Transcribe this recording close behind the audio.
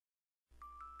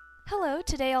Hello,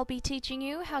 today I'll be teaching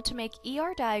you how to make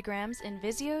ER diagrams in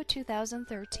Visio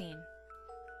 2013.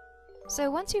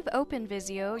 So once you've opened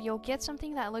Visio, you'll get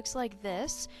something that looks like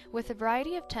this, with a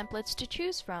variety of templates to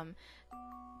choose from.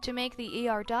 To make the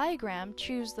ER diagram,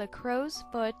 choose the crow's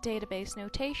foot database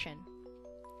notation.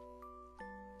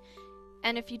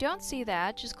 And if you don't see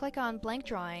that, just click on blank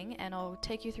drawing and I'll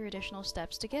take you through additional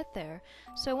steps to get there.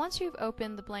 So once you've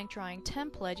opened the blank drawing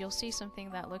template, you'll see something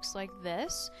that looks like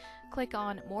this. Click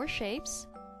on More Shapes,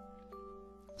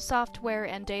 Software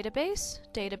and Database,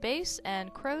 Database,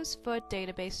 and Crow's Foot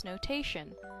Database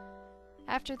Notation.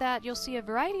 After that, you'll see a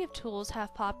variety of tools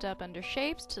have popped up under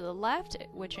Shapes to the left,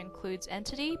 which includes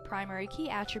Entity, Primary Key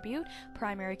Attribute,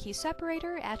 Primary Key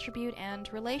Separator, Attribute, and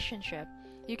Relationship.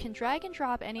 You can drag and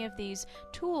drop any of these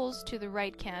tools to the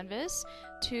right canvas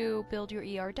to build your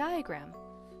ER diagram.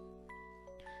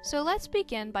 So let's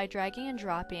begin by dragging and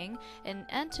dropping an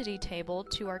entity table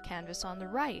to our canvas on the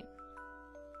right.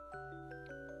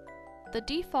 The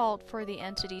default for the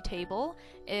entity table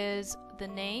is the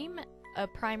name, a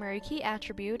primary key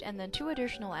attribute, and then two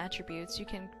additional attributes. You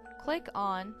can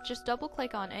just double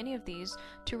click on any of these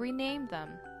to rename them.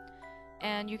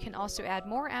 And you can also add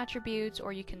more attributes,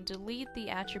 or you can delete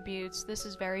the attributes. This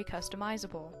is very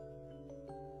customizable.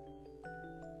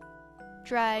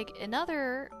 Drag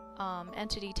another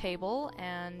entity table,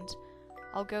 and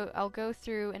I'll go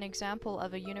through an example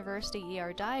of a university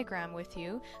ER diagram with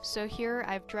you. So here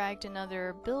I've dragged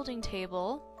another building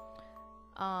table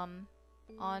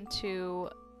onto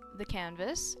the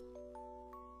canvas.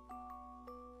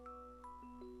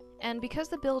 And because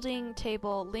the building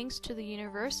table links to the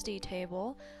university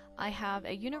table, I have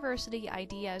a university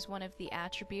ID as one of the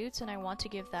attributes, and I want to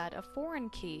give that a foreign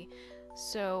key.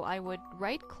 So I would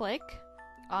right-click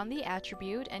on the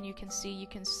attribute, and you can see you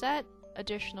can set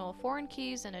additional foreign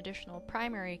keys and additional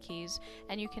primary keys,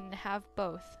 and you can have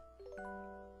both.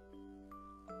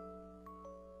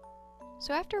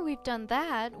 So after we've done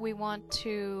that, we want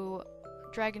to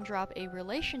drag and drop a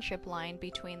relationship line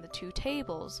between the two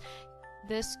tables.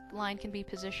 This line can be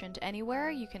positioned anywhere.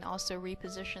 You can also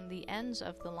reposition the ends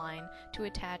of the line to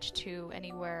attach to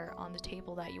anywhere on the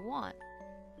table that you want.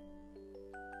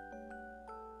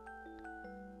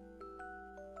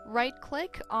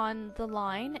 Right-click on the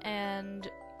line and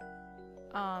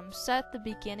set the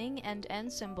beginning and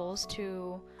end symbols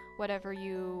to whatever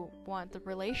you want the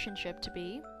relationship to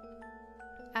be.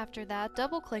 After that,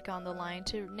 double-click on the line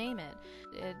to name it.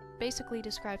 It basically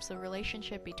describes the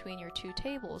relationship between your two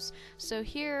tables. So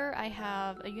here I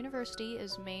have a university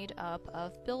is made up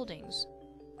of buildings.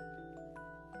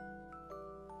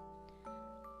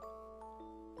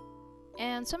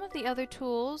 And some of the other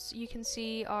tools you can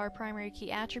see are primary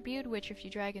key attribute, which if you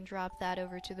drag and drop that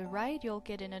over to the right, you'll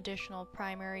get an additional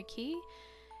primary key.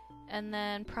 And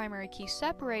then primary key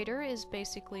separator is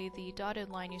basically the dotted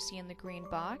line you see in the green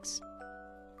box,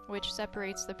 which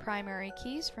separates the primary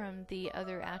keys from the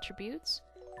other attributes.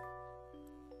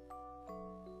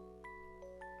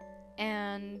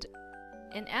 And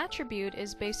an attribute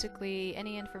is basically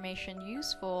any information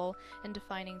useful in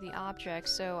defining the object.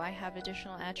 So I have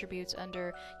additional attributes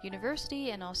under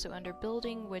university and also under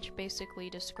building, which basically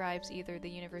describes either the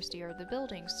university or the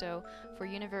building. So for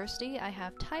university, I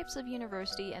have types of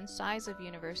university and size of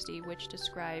university, which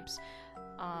describes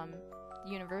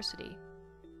university.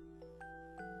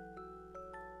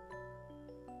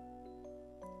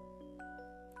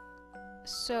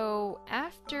 So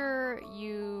after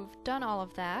you've done all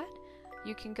of that,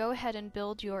 you can go ahead and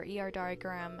build your ER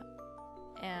diagram,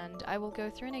 and I will go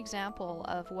through an example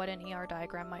of what an ER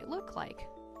diagram might look like.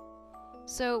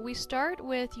 So we start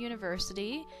with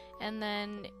university, and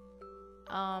then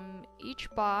each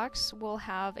box will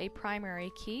have a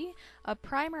primary key. A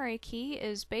primary key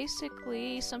is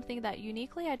basically something that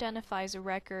uniquely identifies a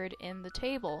record in the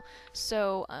table.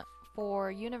 So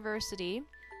for university,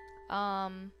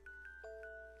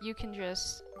 you can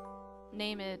just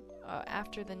name it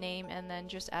after the name and then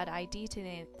just add ID to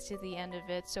the end of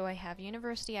it. So I have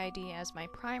university ID as my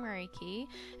primary key,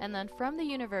 and then from the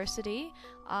university,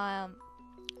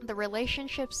 the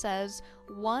relationship says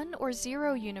 1 or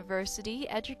 0 university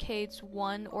educates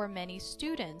 1 or many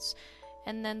students.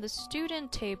 And then the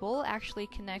student table actually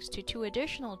connects to two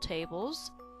additional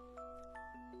tables.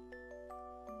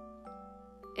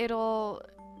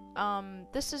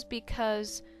 This is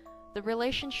because the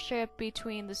relationship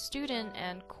between the student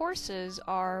and courses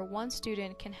are one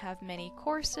student can have many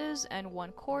courses and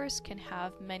one course can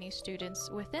have many students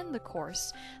within the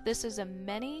course. This is a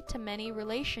many-to-many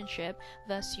relationship,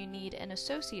 thus you need an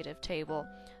associative table.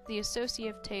 The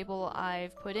associative table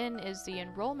I've put in is the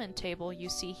enrollment table you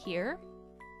see here.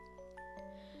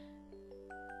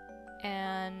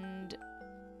 and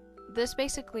this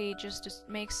basically just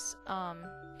makes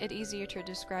it easier to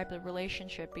describe the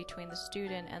relationship between the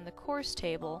student and the course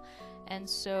table. And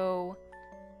so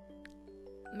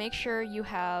make sure you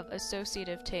have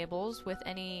associative tables with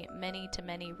any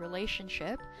many-to-many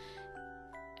relationship.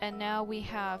 And now we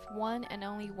have one and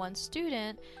only one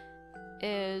student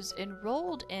is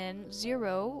enrolled in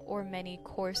 0 or many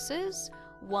courses.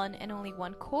 One and only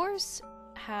one course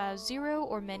has 0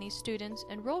 or many students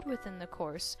enrolled within the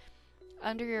course.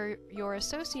 Under your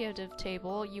associative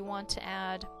table, you want to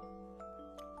add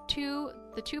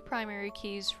the two primary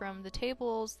keys from the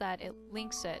tables that it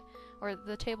links it, or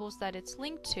the tables that it's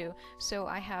linked to. So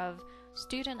I have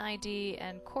student ID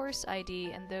and course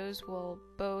ID, and those will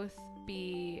both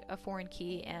be a foreign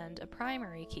key and a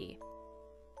primary key.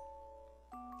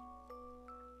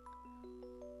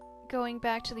 Going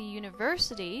back to the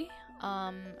university,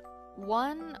 0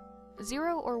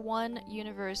 or 1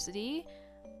 university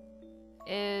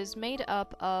is made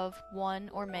up of one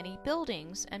or many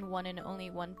buildings, and one and only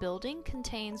one building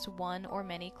contains one or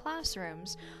many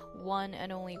classrooms. One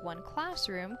and only one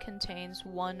classroom contains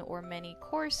one or many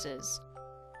courses.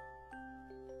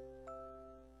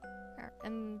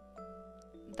 And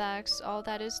that's all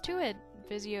that is to it.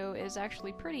 Visio is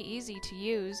actually pretty easy to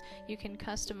use. You can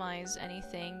customize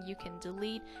anything, you can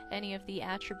delete any of the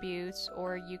attributes,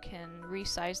 or you can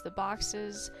resize the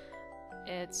boxes.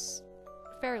 It's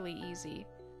fairly easy.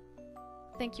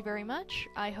 Thank you very much.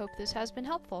 I hope this has been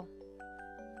helpful.